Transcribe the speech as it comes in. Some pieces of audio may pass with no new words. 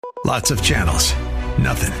Lots of channels,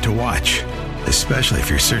 nothing to watch, especially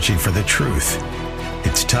if you're searching for the truth.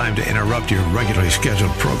 It's time to interrupt your regularly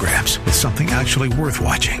scheduled programs with something actually worth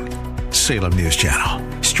watching. Salem News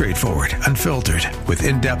Channel. Straightforward, unfiltered, with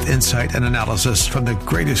in-depth insight and analysis from the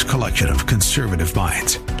greatest collection of conservative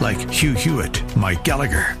minds like Hugh Hewitt, Mike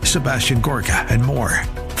Gallagher, Sebastian Gorka, and more.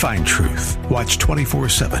 Find truth. Watch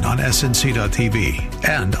 24/7 on snc.tv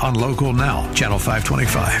and on Local Now, Channel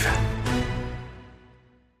 525.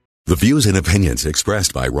 The views and opinions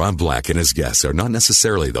expressed by Rob Black and his guests are not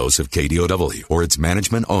necessarily those of KDOW or its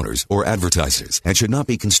management, owners, or advertisers and should not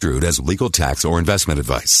be construed as legal, tax, or investment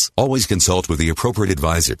advice. Always consult with the appropriate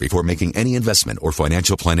advisor before making any investment or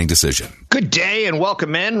financial planning decision. Good day and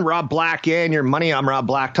welcome in. Rob Black and Your Money. I'm Rob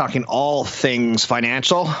Black, talking all things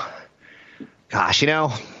financial. Gosh, you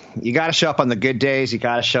know, you got to show up on the good days. You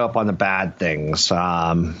got to show up on the bad things.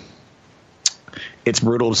 It's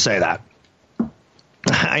brutal to say that.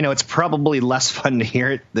 I know it's probably less fun to hear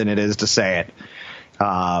it than it is to say it.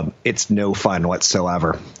 It's no fun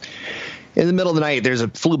whatsoever. In the middle of the night, there's a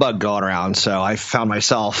flu bug going around, so I found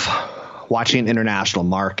myself watching international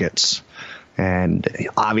markets. And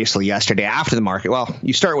obviously yesterday after the market, well,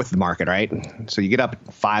 you start with the market, right? So you get up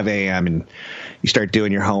at 5 a.m. and you start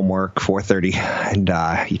doing your homework, 4:30, and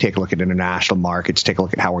you take a look at international markets, take a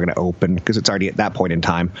look at how we're going to open, because it's already at that point in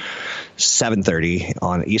time, 7:30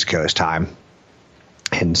 on East Coast time.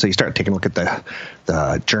 And so you start taking a look at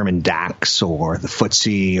the German DAX or the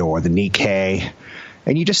FTSE or the Nikkei,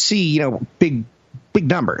 and you just see, you know, big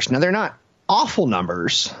numbers. Now, they're not awful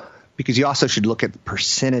numbers because you also should look at the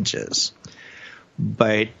percentages.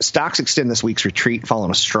 But stocks extend this week's retreat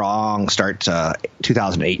following a strong start to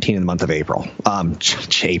 2018 in the month of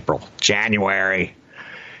January.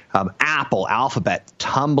 Apple, Alphabet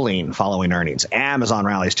tumbling following earnings. Amazon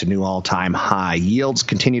rallies to new all-time high. Yields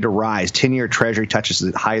continue to rise. 10-year Treasury touches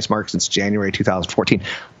the highest mark since January 2014.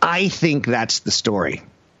 I think that's the story.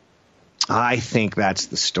 I think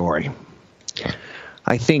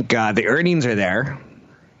the earnings are there,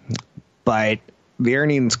 but the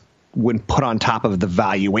earnings, when put on top of the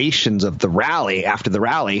valuations of the rally, after the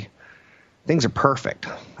rally, things are perfect.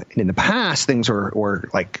 And in the past, things were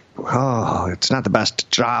like, oh, it's not the best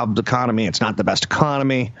jobs economy. It's not the best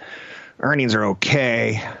economy. Earnings are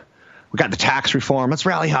okay. We got the tax reform. Let's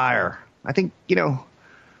rally higher. I think, you know,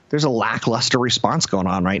 there's a lackluster response going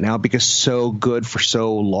on right now because so good for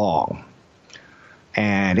so long.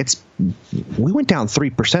 And we went down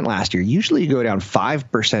 3% last year. Usually you go down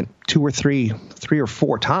 5%, three or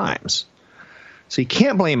four times. So you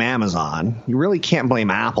can't blame Amazon. You really can't blame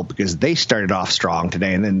Apple because they started off strong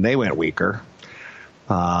today and then they went weaker.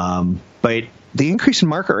 But the increase in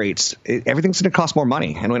market rates, everything's going to cost more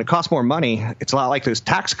money. And when it costs more money, it's a lot like those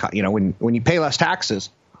tax cuts. You know, when you pay less taxes,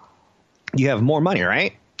 you have more money,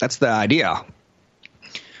 right? That's the idea.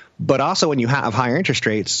 But also when you have higher interest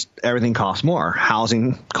rates, everything costs more.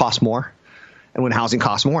 Housing costs more. And when housing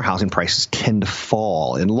costs more, housing prices tend to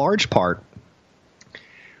fall. In large part,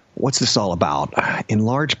 what's this all about? In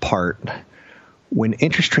large part, when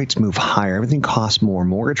interest rates move higher, everything costs more,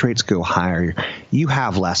 mortgage rates go higher, you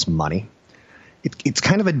have less money. It's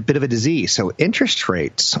kind of a bit of a disease. So interest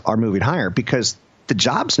rates are moving higher because the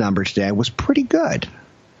jobs number today was pretty good.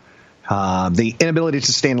 The inability to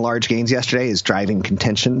sustain large gains yesterday is driving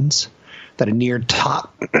contentions that a near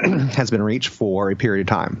top has been reached for a period of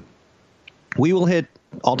time. We will hit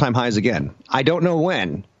all-time highs again. I don't know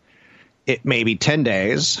when. It may be 10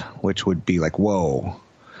 days, which would be like, whoa.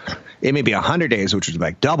 It may be 100 days, which would be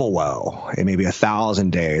like double whoa. It may be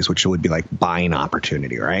 1,000 days, which would be like buying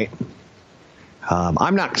opportunity, right?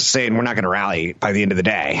 I'm not saying we're not going to rally by the end of the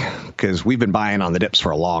day because we've been buying on the dips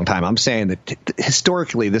for a long time. I'm saying that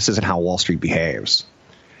historically, this isn't how Wall Street behaves.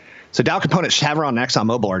 So Dow components, Chevron and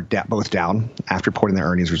ExxonMobil are both down after reporting their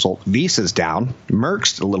earnings result. Visa's down.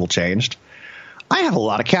 Merck's a little changed. I have a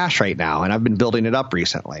lot of cash right now, and I've been building it up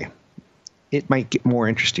recently. It might get more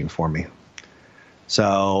interesting for me.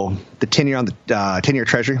 So the 10-year on the 10-year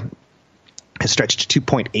Treasury has stretched to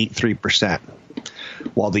 2.83%,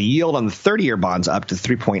 while the yield on the 30-year bonds up to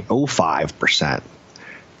 3.05%.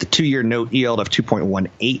 The 2-year note yield of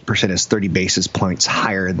 2.18% is 30 basis points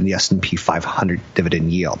higher than the S&P 500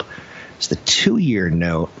 dividend yield. So the 2-year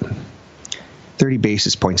note, 30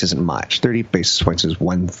 basis points isn't much. 30 basis points is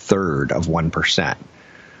 1/3 of 1%.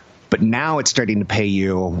 But now it's starting to pay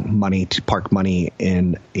you money to park money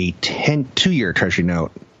in a 2-year Treasury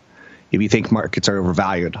note if you think markets are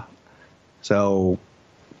overvalued. So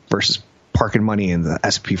versus parking money in the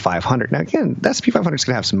S&P 500. Now, again, the S&P 500 is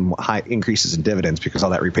going to have some high increases in dividends because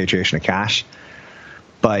all that repatriation of cash.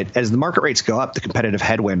 But as the market rates go up, the competitive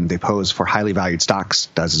headwind they pose for highly valued stocks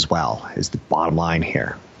does as well, is the bottom line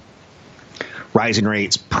here. Rising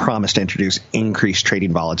rates promise to introduce increased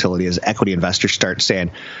trading volatility as equity investors start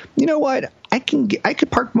saying, you know what, I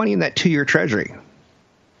could park money in that 2-year treasury.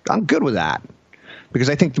 I'm good with that because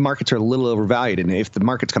I think the markets are a little overvalued. And if the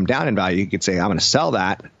markets come down in value, you could say, I'm going to sell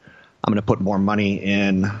that. I'm going to put more money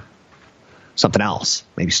in something else,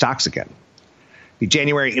 maybe stocks again. The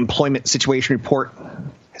January employment situation report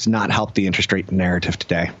has not helped the interest rate narrative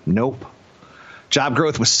today. Nope. Job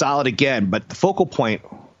growth was solid again, but the focal point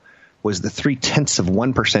was the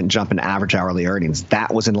 0.3% jump in average hourly earnings.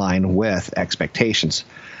 That was in line with expectations.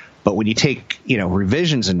 But when you take,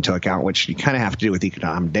 revisions into account, which you kind of have to do with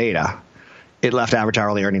economic data, it left average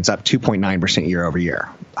hourly earnings up 2.9% year over year,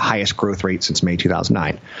 highest growth rate since May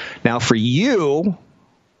 2009. Now, for you,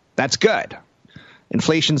 that's good.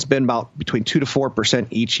 Inflation's been about between 2 to 4%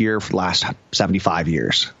 each year for the last 75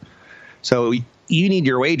 years. So you need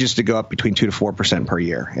your wages to go up between 2 to 4% per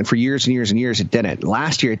year. And for years and years and years, it didn't.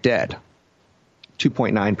 Last year, it did,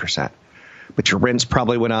 2.9%. But your rents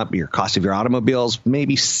probably went up. Your cost of your automobiles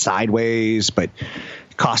maybe sideways, but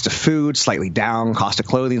cost of food slightly down. Cost of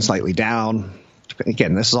clothing slightly down.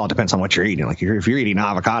 Again, this all depends on what you're eating. Like if you're eating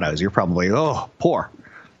avocados, you're probably, poor.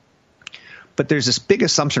 But there's this big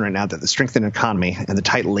assumption right now that the strengthened economy and the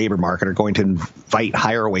tight labor market are going to invite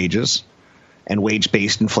higher wages and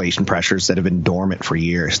wage-based inflation pressures that have been dormant for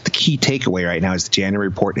years. The key takeaway right now is the January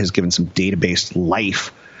report has given some data-based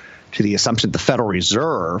life to the assumption that the Federal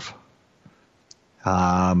Reserve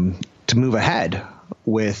to move ahead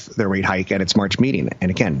with their rate hike at its March meeting.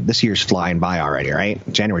 And again, this year's flying by already, right?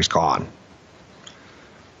 January's gone.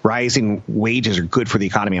 Rising wages are good for the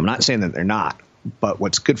economy. I'm not saying that they're not, but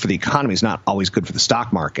what's good for the economy is not always good for the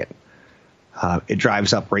stock market. It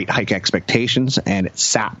drives up rate hike expectations and it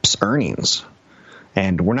saps earnings.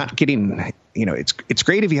 And we're not getting, it's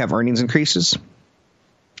great if you have earnings increases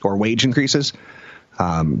or wage increases,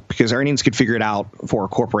 because earnings could figure it out for a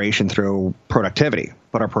corporation through productivity,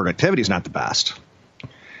 but our productivity is not the best.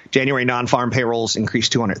 January non-farm payrolls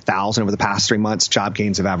increased 200,000 over the past 3 months. Job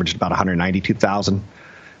gains have averaged about 192,000.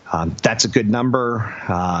 That's a good number.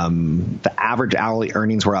 The average hourly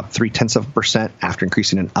earnings were up 0.3% after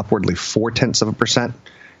increasing an upwardly 0.4%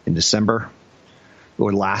 in December.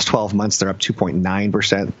 Over the last 12 months, they're up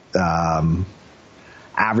 2.9%.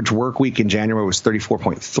 Average work week in January was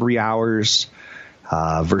 34.3 hours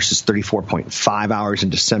versus 34.5 hours in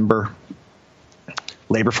December.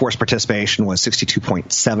 Labor force participation was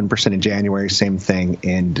 62.7% in January, same thing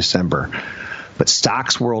in December. But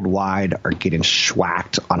stocks worldwide are getting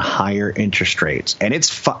schwacked on higher interest rates. And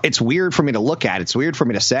it's weird for me to look at. It's weird for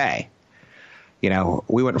me to say.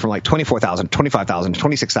 We went from like 24,000, 25,000,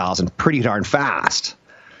 26,000 pretty darn fast.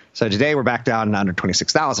 So today we're back down under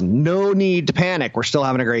 26,000. No need to panic. We're still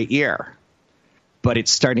having a great year. But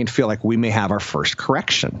it's starting to feel like we may have our first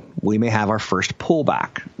correction. We may have our first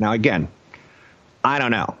pullback. Now, again, I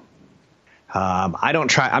don't know.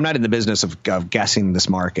 I'm not in the business of guessing this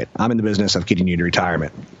market. I'm in the business of getting you to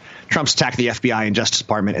retirement. Trump's attacked the FBI and Justice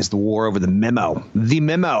Department as the war over the memo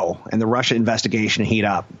and the Russia investigation heat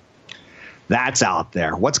up. That's out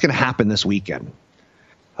there. What's going to happen this weekend?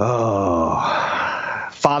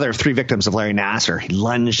 Father of 3 victims of Larry Nassar. He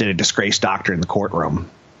lunged at a disgraced doctor in the courtroom.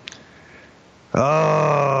 Right?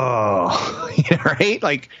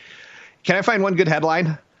 Like, can I find one good headline?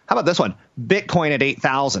 How about this one? Bitcoin at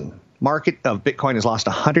 8,000. Market of Bitcoin has lost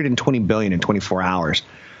 $120 billion in 24 hours.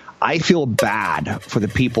 I feel bad for the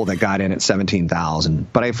people that got in at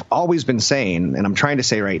 17,000, but I've always been saying, and I'm trying to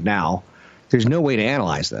say right now, there's no way to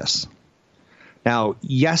analyze this. Now,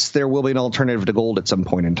 yes, there will be an alternative to gold at some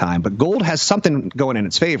point in time, but gold has something going in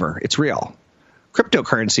its favor. It's real.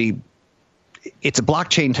 Cryptocurrency, it's a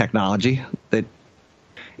blockchain technology that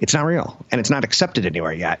it's not real, and it's not accepted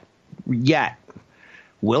anywhere yet.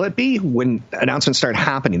 Will it be? When announcements start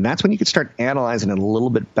happening, that's when you could start analyzing it a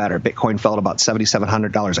little bit better. Bitcoin fell at about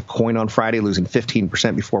 $7,700 a coin on Friday, losing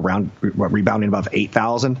 15% before rebounding above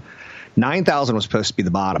 8,000. 9,000 was supposed to be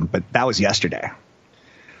the bottom, but that was yesterday.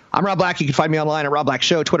 I'm Rob Black. You can find me online at Rob Black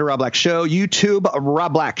Show, Twitter Rob Black Show, YouTube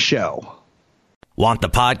Rob Black Show. Want the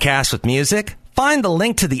podcast with music? Find the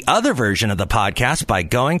link to the other version of the podcast by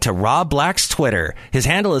going to Rob Black's Twitter. His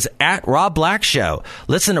handle is at Rob Black Show.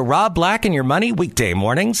 Listen to Rob Black and Your Money weekday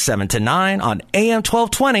mornings, 7 to 9 on AM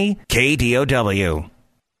 1220 KDOW.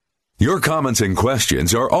 Your comments and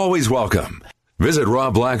questions are always welcome. Visit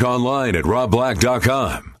Rob Black online at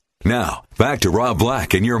robblack.com. Now, back to Rob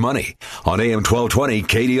Black and Your Money on AM 1220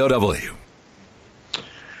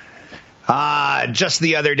 KDOW. Just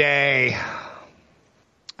the other day,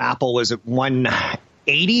 Apple was at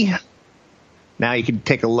 180. Now you can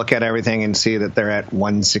take a look at everything and see that they're at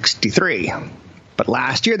 163. But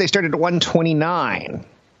last year they started at 129.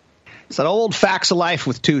 It's an old facts of life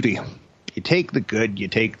with Tutti. You take the good, you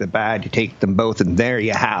take the bad, you take them both, and there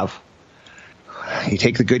you have. You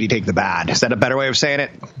take the good, you take the bad. Is that a better way of saying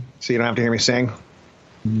it? So you don't have to hear me sing?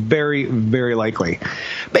 Very, very likely.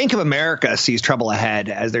 Bank of America sees trouble ahead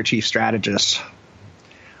as their chief strategist.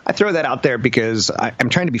 I throw that out there because I'm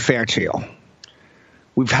trying to be fair to you.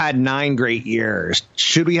 We've had 9 great years.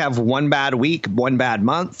 Should we have one bad week, one bad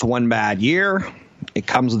month, one bad year? It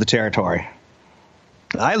comes with the territory.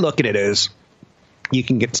 I look at it as you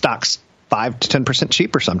can get stocks 5 to 10%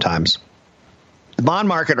 cheaper sometimes. The bond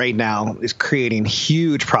market right now is creating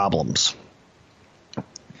huge problems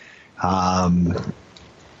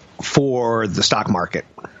for the stock market.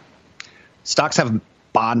 Stocks have a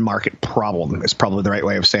bond market problem is probably the right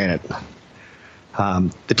way of saying it.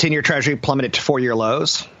 The 10-year Treasury plummeted to 4-year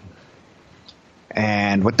lows.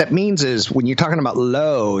 And what that means is when you're talking about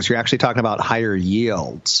lows, you're actually talking about higher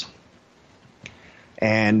yields.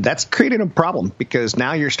 And that's creating a problem because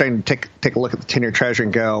now you're starting to take a look at the 10-year Treasury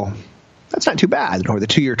and go, that's not too bad. Or the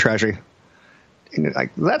 2-year Treasury. And you're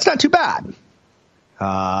like, that's not too bad.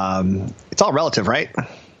 It's all relative, right?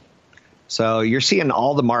 So you're seeing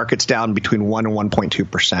all the markets down between 1 and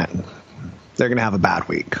 1.2%. They're going to have a bad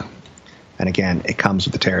week. And again, it comes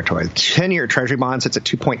with the territory. The 10-year Treasury bond sits at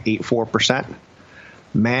 2.84%.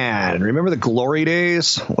 Man, remember the glory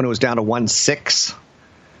days when it was down to 1.6?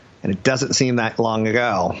 And it doesn't seem that long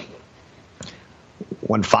ago.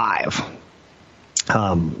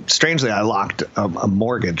 1.5. Strangely, I locked a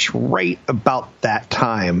mortgage right about that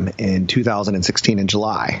time in 2016 in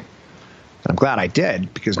July. And I'm glad I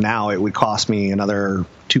did because now it would cost me another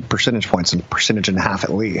 2 percentage points, a percentage and a half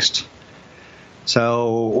at least.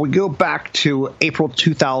 So we go back to April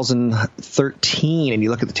 2013, and you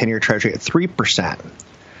look at the 10-year Treasury at 3%.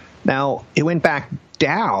 Now, it went back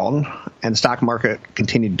down, and the stock market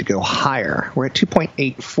continued to go higher. We're at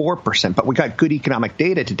 2.84%, but we got good economic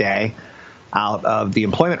data today out of the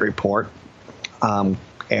employment report, and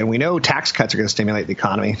we know tax cuts are going to stimulate the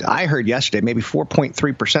economy. I heard yesterday maybe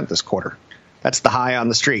 4.3% this quarter. That's the high on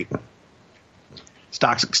the street.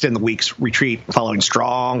 Stocks extend the week's retreat following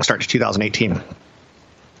strong start to 2018,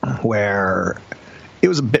 where it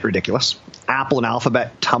was a bit ridiculous. Apple and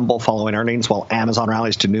Alphabet tumble following earnings while Amazon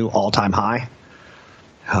rallies to new all-time high.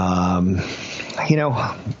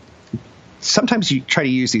 Sometimes you try to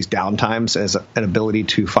use these downtimes as an ability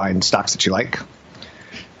to find stocks that you like.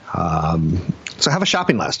 So have a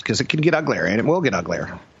shopping list because it can get uglier, and it will get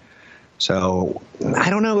uglier. So I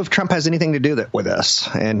don't know if Trump has anything to do with this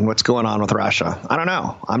and what's going on with Russia. I don't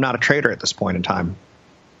know. I'm not a trader at this point in time.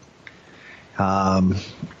 But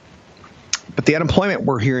the unemployment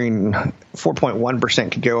we're hearing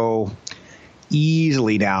 4.1% could go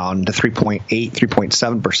easily down to 3.8,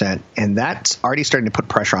 3.7%. And that's already starting to put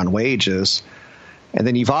pressure on wages. And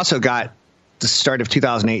then you've also got the start of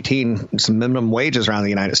 2018, some minimum wages around the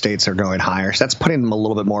United States are going higher. So that's putting them a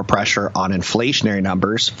little bit more pressure on inflationary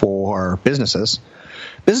numbers for businesses.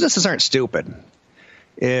 Businesses aren't stupid.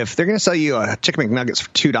 If they're going to sell you a Chicken McNuggets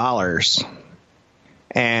for $2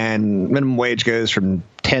 and minimum wage goes from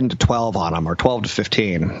 10 to 12 on them or 12 to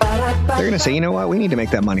 15, they're going to say, you know what, we need to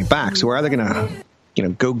make that money back. So we're either going to,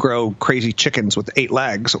 go grow crazy chickens with 8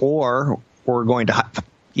 legs, or we're going to,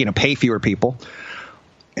 pay fewer people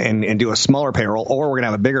and do a smaller payroll, or we're going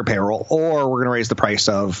to have a bigger payroll, or we're going to raise the price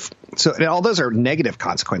of. So all those are negative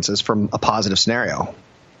consequences from a positive scenario.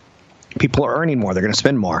 People are earning more. They're going to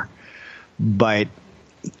spend more. But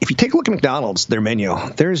if you take a look at McDonald's, their menu,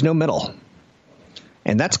 there is no middle.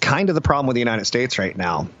 And that's kind of the problem with the United States right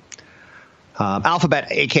now. Alphabet,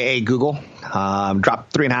 a.k.a. Google,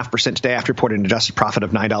 dropped 3.5% today after reporting an adjusted profit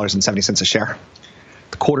of $9.70 a share.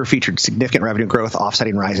 The quarter featured significant revenue growth,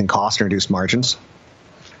 offsetting rising costs and reduced margins.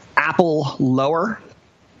 Apple lower.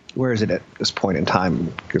 Where is it at this point in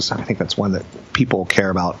time? Because I think that's one that people care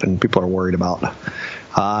about and people are worried about.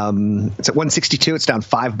 It's at 162. It's down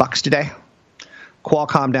 $5 today.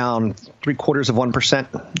 Qualcomm down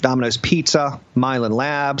 0.75%. Domino's Pizza, Mylan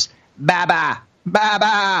Labs, Baba.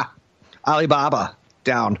 Alibaba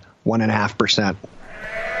down 1.5%.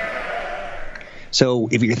 So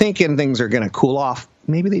if you're thinking things are going to cool off,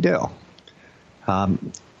 maybe they do.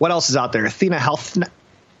 What else is out there? Athena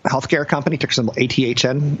Healthcare Company, ticker symbol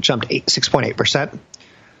ATHN, jumped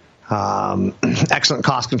 6.8%. Excellent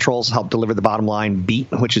cost controls helped deliver the bottom line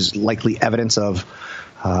beat, which is likely evidence of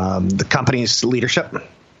the company's leadership.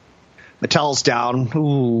 Mattel's down.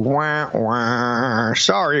 Ooh, wah, wah.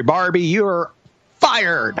 Sorry, Barbie, you're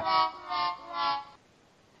fired.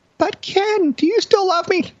 But Ken, do you still love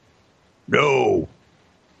me? No.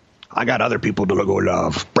 I got other people to go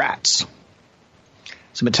love. Brats.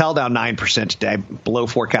 So Mattel down 9% today, below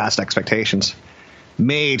forecast expectations.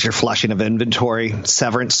 Major flushing of inventory,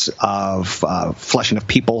 severance of flushing of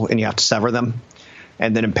people, and you have to sever them.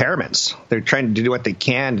 And then impairments. They're trying to do what they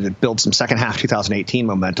can to build some second half 2018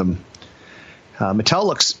 momentum. Mattel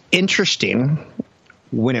looks interesting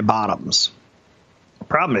when it bottoms. The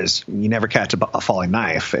problem is you never catch a falling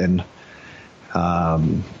knife. And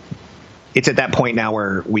it's at that point now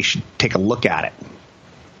where we should take a look at it.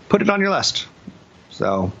 Put it on your list.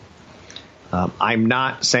 So I'm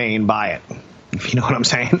not saying buy it, if you know what I'm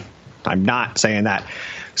saying. I'm not saying that.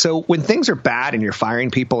 So when things are bad and you're firing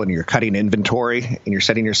people and you're cutting inventory and you're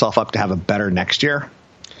setting yourself up to have a better next year,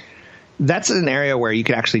 that's an area where you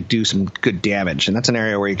could actually do some good damage. And that's an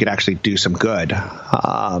area where you could actually do some good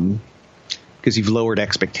because you've lowered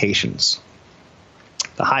expectations.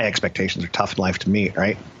 The high expectations are tough in life to meet,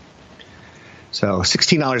 right? So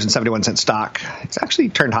 $16.71 stock. It's actually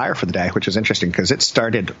turned higher for the day, which is interesting because it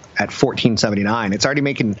started at $14.79. It's already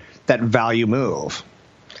making that value move.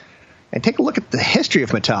 And take a look at the history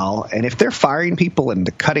of Mattel, and if they're firing people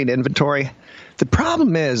and cutting inventory, the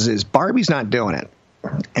problem is Barbie's not doing it,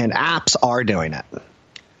 and apps are doing it.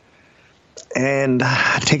 And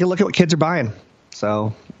take a look at what kids are buying.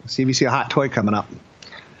 So see if you see a hot toy coming up.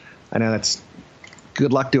 I know that's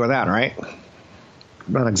good luck doing that, right?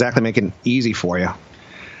 Not exactly making it easy for you.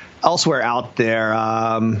 Elsewhere out there,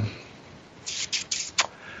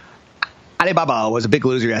 Alibaba was a big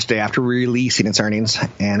loser yesterday after releasing its earnings,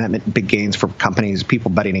 and that meant big gains for companies, people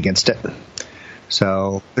betting against it.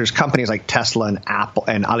 So there's companies like Tesla and Apple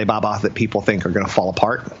and Alibaba that people think are going to fall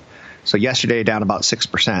apart. So yesterday down about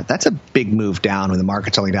 6%. That's a big move down when the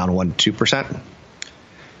market's only down 1-2%.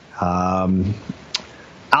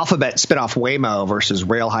 Alphabet spinoff Waymo versus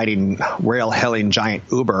rail-hailing giant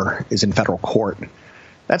Uber is in federal court.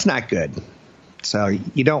 That's not good. So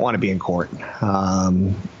you don't want to be in court.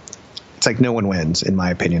 It's like no one wins, in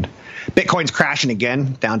my opinion. Bitcoin's crashing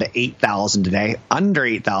again, down to 8,000 today. Under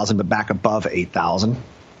 8,000, but back above 8,000.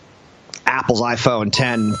 Apple's iPhone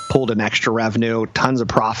 10 pulled in extra revenue, tons of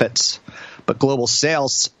profits, but global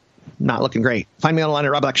sales not looking great. Find me online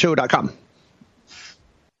at robblackshow.com.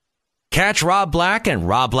 Catch Rob Black and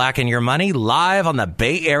Rob Black and Your Money live on the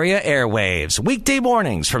Bay Area airwaves, weekday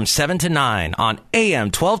mornings from 7 to 9 on AM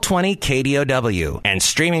 1220 KDOW and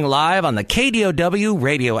streaming live on the KDOW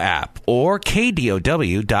radio app or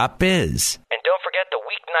KDOW.biz. And don't forget the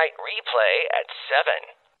weeknight replay at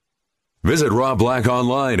 7. Visit Rob Black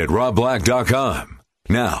online at robblack.com.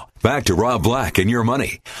 Now, back to Rob Black and Your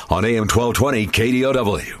Money on AM 1220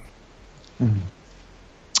 KDOW.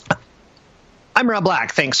 I'm Rob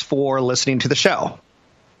Black. Thanks for listening to the show.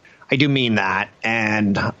 I do mean that.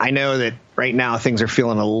 And I know that right now things are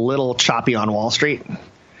feeling a little choppy on Wall Street.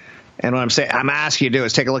 And what I'm asking you to do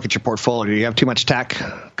is take a look at your portfolio. Do you have too much tech?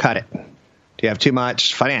 Cut it. Do you have too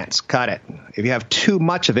much finance? Cut it. If you have too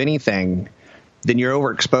much of anything, then you're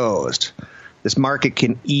overexposed. This market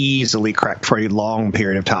can easily correct for a long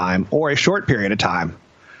period of time or a short period of time.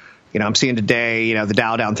 You know, I'm seeing today, the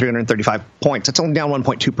Dow down 335 points. It's only down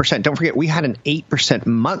 1.2%. Don't forget, we had an 8%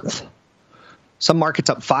 month. Some markets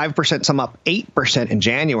up 5%, some up 8% in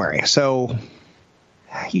January. So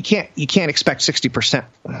you can't expect 60%,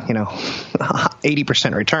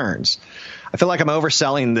 80% returns. I feel like I'm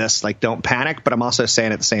overselling this, like don't panic, but I'm also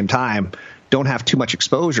saying at the same time, don't have too much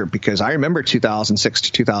exposure because I remember 2006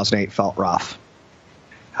 to 2008 felt rough.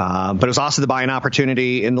 But it was also the buying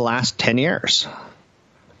opportunity in the last 10 years.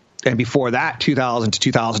 And before that, 2000 to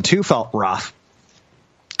 2002 felt rough.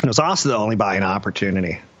 It was also the only buying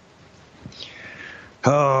opportunity.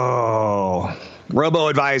 Oh,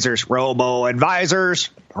 robo-advisors.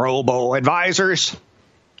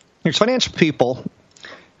 There's financial people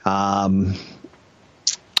who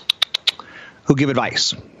give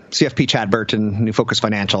advice. CFP Chad Burton, New Focus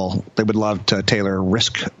Financial, they would love to tailor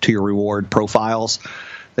risk to your reward profiles.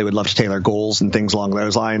 They would love to tailor goals and things along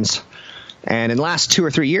those lines. And in the last 2 or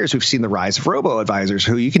 3 years, we've seen the rise of robo-advisors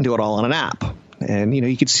who you can do it all on an app. And,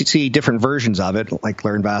 you can see different versions of it, like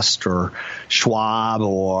LearnVest or Schwab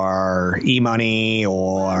or eMoney,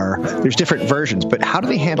 or there's different versions. But how do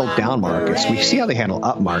they handle down markets? We see how they handle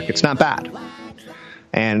up markets. Not bad.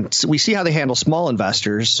 And we see how they handle small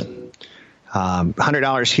investors.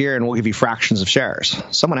 $100 here and we'll give you fractions of shares.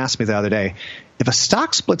 Someone asked me the other day, if a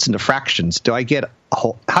stock splits into fractions, do I get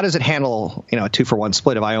how does it handle, a 2-for-1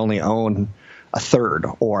 split if I only own a third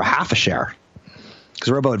or half a share? Because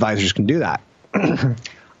robo-advisors can do that. I'm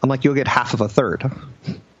like, you'll get half of a third.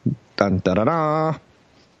 Dun, da, da, da.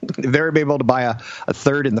 If they're able to buy a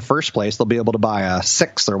third in the first place, they'll be able to buy a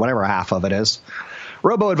sixth or whatever half of it is.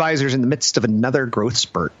 Robo-advisors in the midst of another growth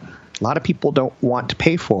spurt. A lot of people don't want to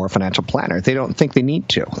pay for a financial planner. They don't think they need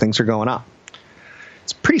to. Things are going up.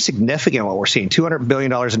 It's pretty significant what we're seeing. $200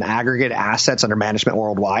 billion in aggregate assets under management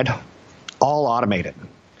worldwide, all automated.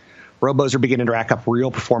 Robos are beginning to rack up real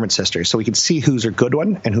performance history, so we can see who's a good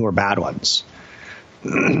one and who are bad ones.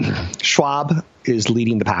 Schwab is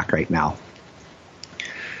leading the pack right now.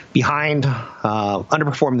 Behind,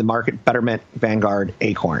 underperforming the market, Betterment, Vanguard,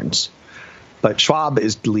 Acorns. But Schwab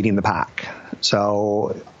is leading the pack.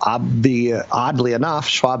 So oddly enough,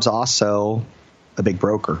 Schwab's also a big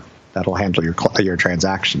broker that'll handle your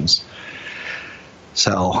transactions.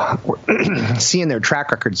 So we're seeing their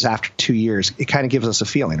track records after 2 years, it kind of gives us a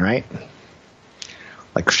feeling, right?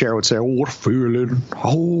 Like Cher would say, oh, what a feeling.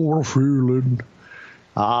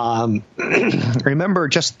 Remember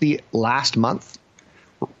just the last month,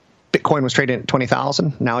 Bitcoin was trading at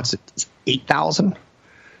 20,000. Now it's at 8,000.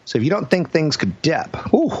 So if you don't think things could dip,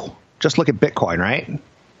 just look at Bitcoin, right?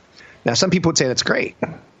 Now, some people would say that's great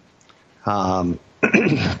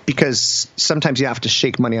because sometimes you have to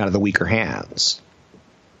shake money out of the weaker hands.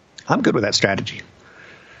 I'm good with that strategy.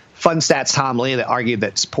 FundStats Tom Lee that argued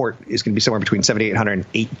that support is going to be somewhere between 7,800 and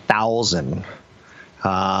 8,000.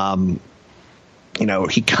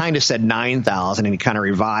 He kind of said 9,000 and he kind of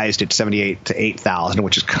revised it to 78 to 8,000,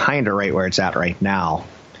 which is kind of right where it's at right now.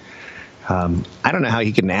 I don't know how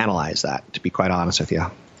he can analyze that, to be quite honest with you.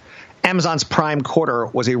 Amazon's prime quarter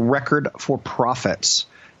was a record for profits.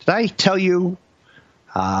 Did I tell you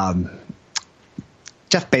Jeff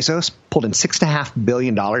Bezos pulled in $6.5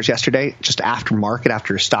 billion yesterday, just after market,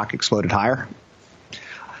 after his stock exploded higher?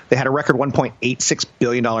 They had a record $1.86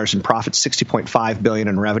 billion in profits, $60.5 billion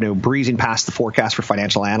in revenue, breezing past the forecast for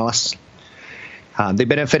financial analysts. They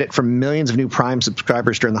benefited from millions of new Prime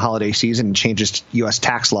subscribers during the holiday season and changes to U.S.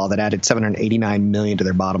 tax law that added $789 million to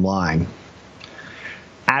their bottom line.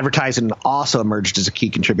 Advertising also emerged as a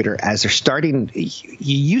key contributor as they're starting. You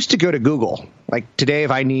used to go to Google. Like today,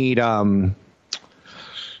 if I need, good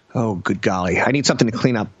golly, I need something to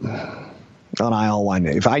clean up on aisle one.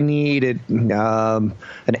 If I needed an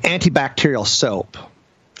antibacterial soap,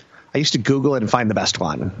 I used to Google it and find the best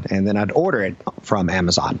one, and then I'd order it from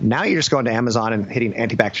Amazon. Now you're just going to Amazon and hitting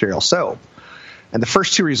antibacterial soap. And the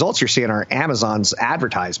first two results you're seeing are Amazon's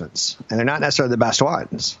advertisements, and they're not necessarily the best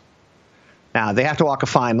ones. Now, they have to walk a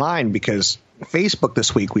fine line because Facebook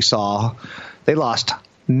this week we saw they lost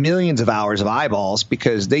millions of hours of eyeballs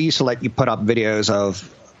because they used to let you put up videos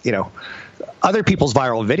of, other people's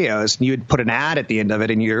viral videos, and you'd put an ad at the end of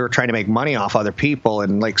it, and you're trying to make money off other people.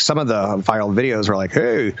 And like some of the viral videos were like,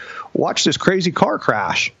 hey, watch this crazy car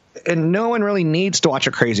crash. And no one really needs to watch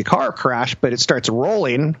a crazy car crash, but it starts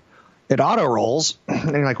rolling. It auto rolls.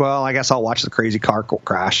 And you're like, well, I guess I'll watch the crazy car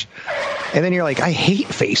crash. And then you're like, I hate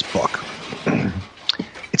Facebook.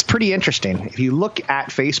 It's pretty interesting. If you look at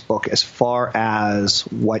Facebook as far as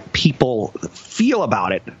what people feel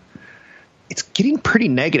about it, it's getting pretty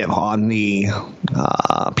negative on the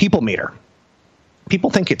people meter. People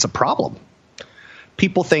think it's a problem.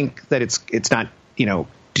 People think that it's not,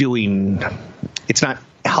 it's not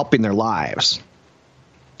helping their lives.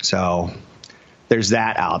 So there's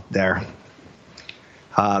that out there.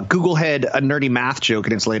 Google had a nerdy math joke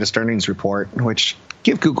in its latest earnings report, which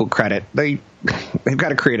give Google credit. They've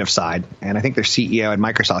got a creative side, and I think their CEO and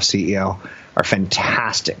Microsoft CEO are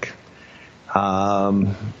fantastic.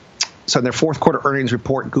 So in their fourth quarter earnings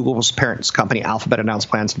report, Google's parent company Alphabet announced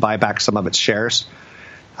plans to buy back some of its shares.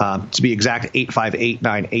 To be exact,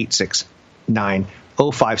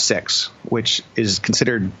 858,986,9056, which is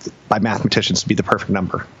considered by mathematicians to be the perfect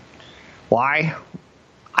number. Why?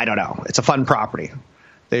 I don't know. It's a fun property.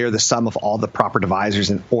 They are the sum of all the proper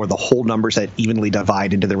divisors or the whole numbers that evenly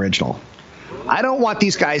divide into the original. I don't want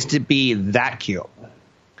these guys to be that cute,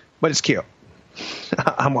 but it's cute.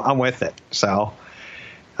 I'm with it. So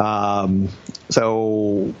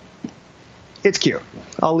it's cute.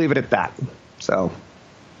 I'll leave it at that. So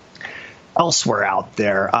elsewhere out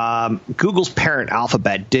there, Google's parent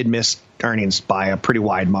Alphabet did miss earnings by a pretty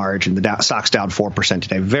wide margin. The stock's down 4%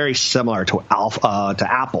 today, very similar to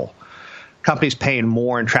Apple. Companies paying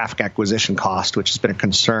more in traffic acquisition cost, which has been a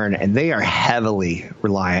concern, and they are heavily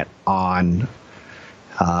reliant on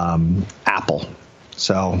Apple.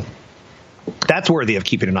 So that's worthy of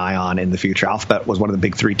keeping an eye on in the future. Alphabet was one of the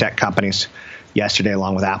big three tech companies yesterday,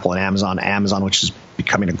 along with Apple and Amazon. Amazon, which is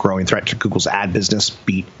becoming a growing threat to Google's ad business,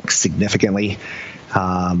 beat significantly.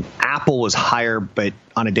 Apple was higher, but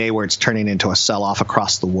on a day where it's turning into a sell-off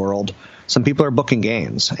across the world, some people are booking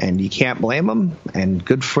gains, and you can't blame them, and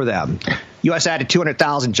good for them. U.S. added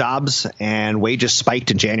 200,000 jobs and wages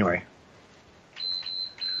spiked in January.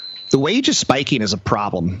 The wages spiking is a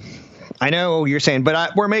problem. I know you're saying,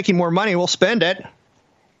 but we're making more money, we'll spend it.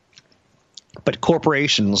 But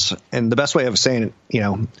corporations, and the best way of saying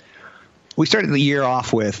it, we started the year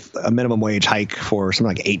off with a minimum wage hike for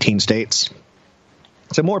something like 18 states.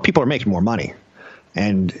 So more people are making more money.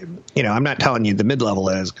 And, I'm not telling you the mid-level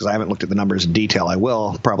is because I haven't looked at the numbers in detail. I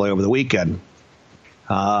will probably over the weekend.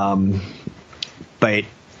 But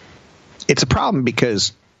it's a problem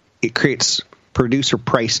because it creates producer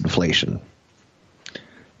price inflation.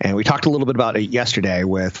 And we talked a little bit about it yesterday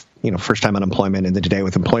with, first-time unemployment, and then today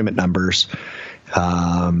with employment numbers.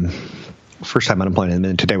 First-time unemployment, and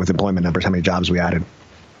then today with employment numbers, how many jobs we added.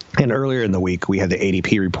 And earlier in the week, we had the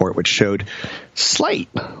ADP report, which showed slight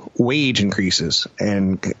wage increases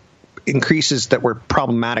and increases that were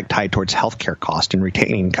problematic tied towards healthcare cost and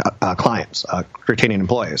retaining clients, retaining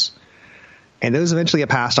employees. And those eventually get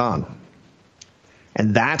passed on.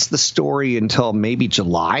 And that's the story until maybe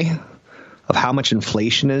July of how much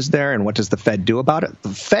inflation is there and what does the Fed do about it. The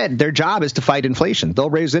Fed, their job is to fight inflation. They'll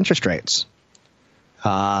raise interest rates.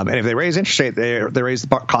 And if they raise interest rate, they raise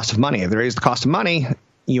the cost of money. If they raise the cost of money,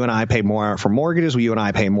 you and I pay more for mortgages. You and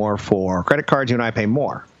I pay more for credit cards. You and I pay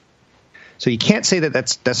more. So you can't say that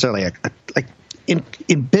that's necessarily like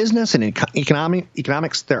in business and in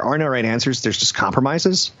economics, there are no right answers. There's just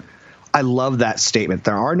compromises. I love that statement.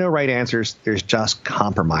 There are no right answers. There's just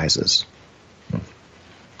compromises.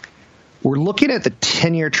 We're looking at the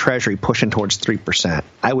 10-year Treasury pushing towards 3%.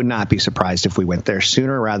 I would not be surprised if we went there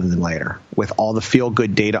sooner rather than later with all the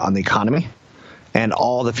feel-good data on the economy, and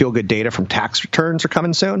all the feel-good data from tax returns are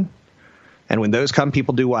coming soon. And when those come,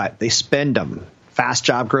 people do what? They spend them. Fast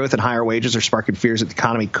job growth and higher wages are sparking fears that the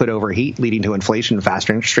economy could overheat, leading to inflation and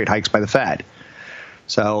faster interest rate hikes by the Fed.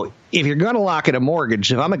 So if you're going to lock in a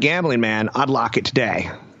mortgage, if I'm a gambling man, I'd lock it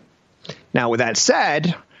today. Now, with that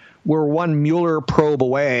said, we're one Mueller probe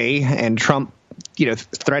away, and Trump,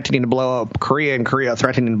 threatening to blow up Korea, and Korea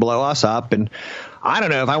threatening to blow us up. And I don't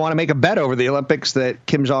know if I want to make a bet over the Olympics that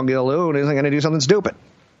Kim Jong-il isn't going to do something stupid.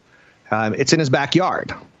 It's in his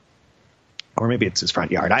backyard, or maybe it's his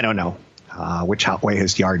front yard. I don't know which way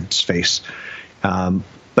his yards face.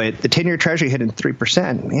 But the 10-year Treasury hitting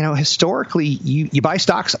 3%. Historically, you buy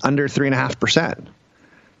stocks under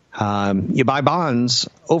 3.5%. You buy bonds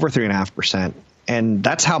over 3.5%. And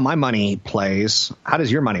that's how my money plays. How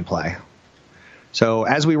does your money play? So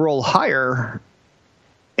as we roll higher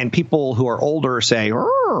and people who are older say,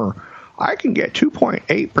 I can get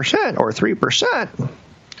 2.8% or 3%,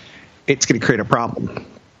 it's going to create a problem.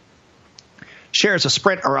 Shares of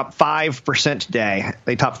Sprint are up 5% today.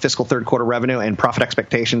 They topped fiscal third quarter revenue and profit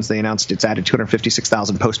expectations. They announced it's added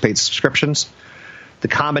 256,000 postpaid subscriptions. The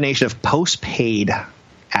combination of postpaid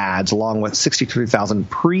ads along with 63,000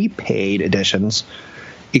 prepaid additions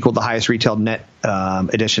equaled the highest retail net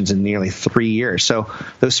additions in nearly 3 years. So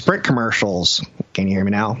those Sprint commercials, can you hear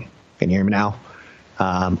me now?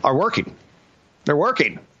 Are working. They're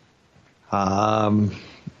working.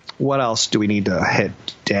 What else do we need to hit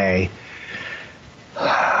today?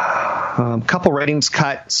 Couple ratings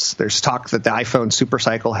cuts. There's talk that the iPhone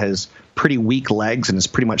supercycle has pretty weak legs and is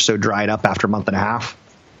pretty much so dried up after a month and a half.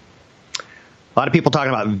 A lot of people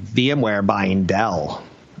talking about VMware buying Dell.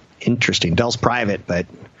 Interesting. Dell's private, but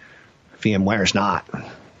VMware's not.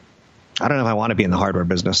 I don't know if I want to be in the hardware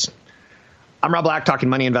business. I'm Rob Black, talking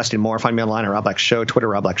money, investing more. Find me online at Rob Black Show, Twitter,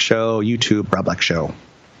 Rob Black Show, YouTube, Rob Black Show.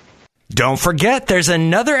 Don't forget, there's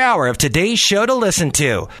another hour of today's show to listen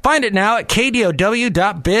to. Find it now at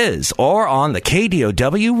KDOW.biz or on the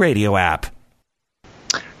KDOW radio app.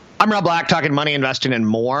 I'm Rob Black, talking money, investing, and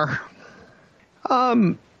more.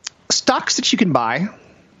 Stocks that you can buy,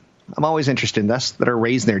 I'm always interested in this, that are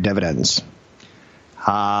raising their dividends.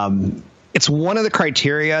 It's one of the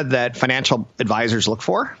criteria that financial advisors look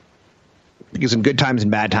for, because in good times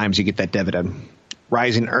and bad times, you get that dividend.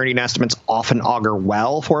 Rising earning estimates often augur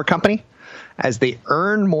well for a company. As they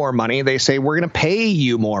earn more money, they say, we're going to pay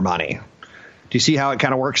you more money. Do you see how it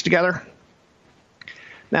kind of works together?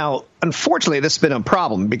 Now, unfortunately, this has been a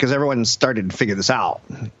problem because everyone's started to figure this out.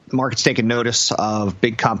 The market's taken notice of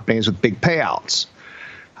big companies with big payouts.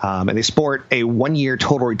 And they sport a one-year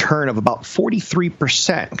total return of about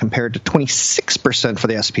 43% compared to 26% for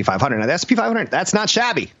the S&P 500. Now, the S&P 500, that's not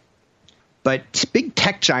shabby. But big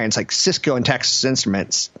tech giants like Cisco and Texas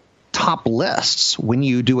Instruments top lists when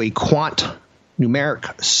you do a quant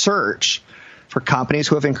numeric search for companies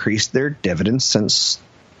who have increased their dividends since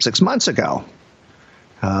 6 months ago.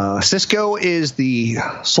 Cisco is the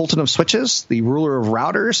sultan of switches, the ruler of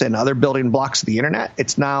routers and other building blocks of the internet.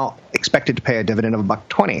 It's now expected to pay a dividend of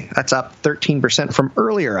 $1.20. That's up 13% from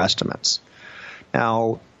earlier estimates.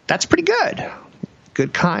 Now, that's pretty good.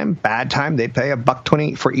 Good time, bad time, they'd pay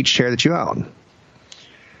 $1.20 for each share that you own.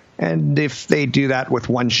 And if they do that with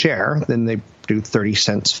one share, then they do 30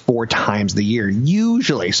 cents 4 times the year.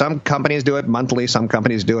 Usually, some companies do it monthly, some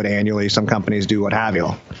companies do it annually, some companies do what have you.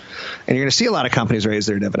 And you're going to see a lot of companies raise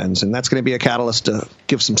their dividends, and that's going to be a catalyst to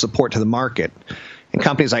give some support to the market. And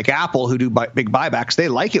companies like Apple, who do big buybacks, they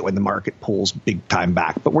like it when the market pulls big time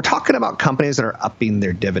back. But we're talking about companies that are upping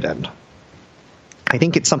their dividend. I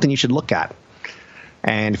think it's something you should look at.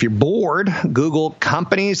 And if you're bored, Google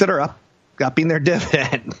companies that are upping their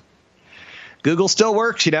dividend. Google still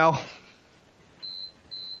works, you know.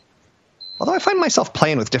 Although I find myself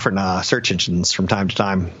playing with different search engines from time to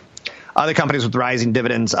time. Other companies with rising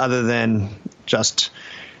dividends other than just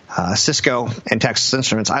Cisco and Texas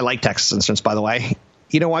Instruments. I like Texas Instruments, by the way.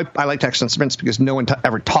 You know why I like Texas Instruments? Because no one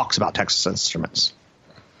ever talks about Texas Instruments.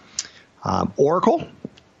 Oracle,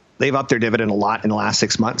 they've upped their dividend a lot in the last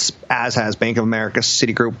 6 months, as has Bank of America,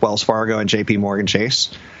 Citigroup, Wells Fargo, and JP Morgan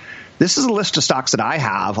Chase. This is a list of stocks that I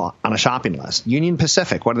have on a shopping list. Union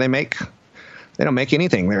Pacific, what do they make? They don't make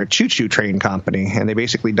anything. They're a choo-choo train company, and they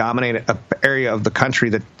basically dominate an area of the country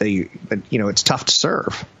that it's tough to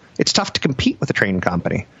serve. It's tough to compete with a train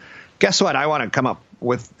company. Guess what? I want to come up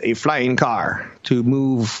with a flying car to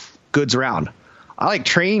move goods around. I like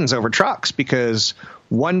trains over trucks because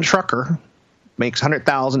one trucker makes $100,000,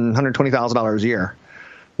 $120,000 a year.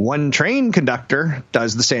 One train conductor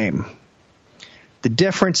does the same. The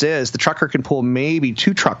difference is the trucker can pull maybe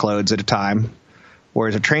 2 truckloads at a time,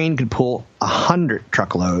 whereas a train could pull 100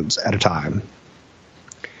 truckloads at a time.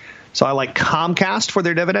 So I like Comcast for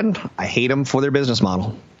their dividend. I hate them for their business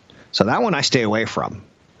model. So that one I stay away from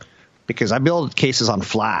because I build cases on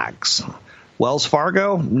flags. Wells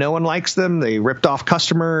Fargo, no one likes them. They ripped off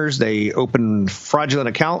customers. They opened fraudulent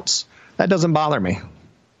accounts. That doesn't bother me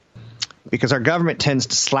because our government tends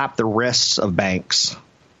to slap the wrists of banks.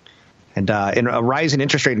 And in a rising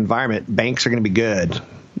interest rate environment, banks are going to be good.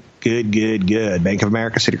 Good. Bank of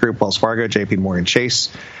America, Citigroup, Wells Fargo, JP Morgan Chase.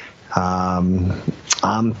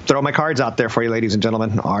 I'm throwing my cards out there for you, ladies and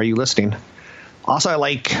gentlemen. Are you listening? Also, I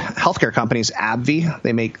like healthcare companies. AbbVie,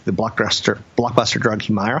 they make the blockbuster drug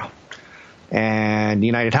Humira. And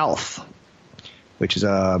United Health, which is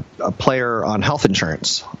a player on health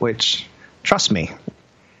insurance, which, trust me,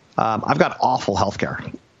 I've got awful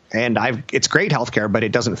healthcare. And it's great healthcare, but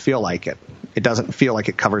it doesn't feel like it. It doesn't feel like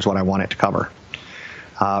it covers what I want it to cover.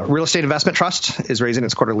 Real Estate Investment Trust is raising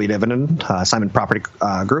its quarterly dividend, Simon Property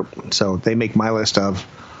Group. So they make my list of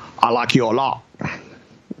I like you a lot.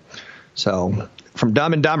 So from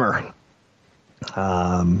Dumb and Dumber,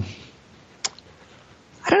 I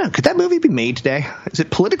don't know. Could that movie be made today? Is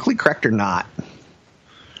it politically correct or not?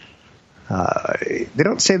 They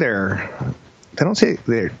don't say they're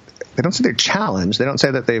challenged. They don't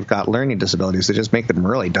say that they've got learning disabilities. They just make them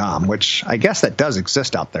really dumb, which I guess that does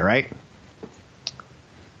exist out there, right?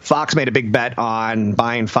 Fox made a big bet on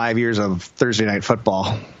buying 5 years of Thursday Night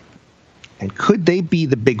Football. And could they be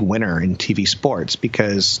the big winner in TV sports?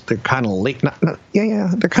 Because they're kind of late.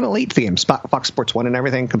 They're kind of late to the game. Fox Sports 1 and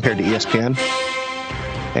everything compared to ESPN.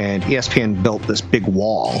 And ESPN built this big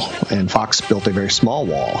wall, and Fox built a very small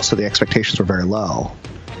wall, so the expectations were very low.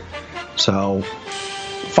 So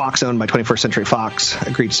Fox, owned by 21st Century Fox,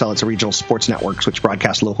 agreed to sell its regional sports networks, which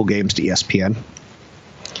broadcast local games, to ESPN.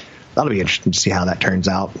 That'll be interesting to see how that turns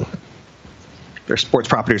out. Their sports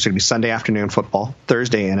properties are going to be Sunday afternoon football,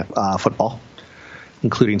 Thursday football,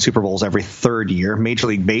 including Super Bowls every third year, Major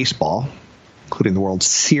League Baseball, including the World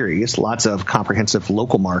Series, lots of comprehensive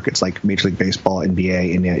local markets like Major League Baseball,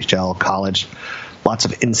 NBA, NHL, college, lots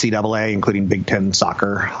of NCAA, including Big Ten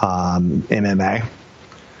soccer, MMA.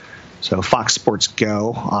 So Fox Sports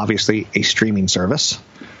Go, obviously a streaming service.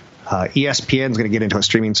 ESPN is going to get into a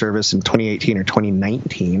streaming service in 2018 or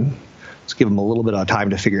 2019. Let's give them a little bit of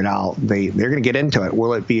time to figure it out. They're going to get into it.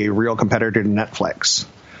 Will it be a real competitor to Netflix?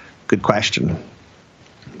 Good question.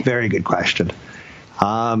 Very good question.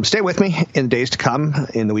 Stay with me in the days to come,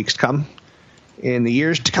 in the weeks to come, in the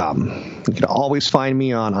years to come. You can always find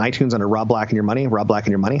me on iTunes under Rob Black and Your Money, Rob Black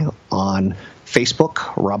and Your Money, on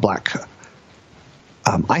Facebook, Rob Black.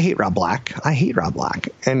 I hate Rob Black.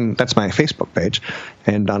 And that's my Facebook page.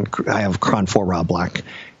 And I have Cron for Rob Black.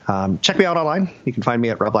 Check me out online. You can find me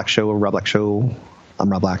at Rob Black Show, Rob Black Show. I'm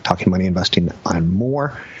Rob Black, talking money, investing, and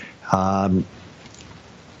more. Have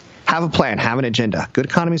a plan. Have an agenda. Good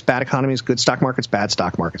economies, bad economies, good stock markets, bad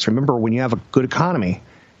stock markets. Remember, when you have a good economy,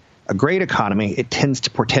 a great economy, it tends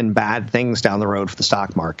to portend bad things down the road for the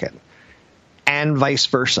stock market, and vice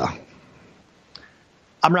versa.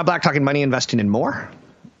 I'm Rob Black, talking money, investing, and more.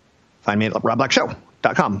 Find me at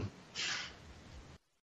robblackshow.com.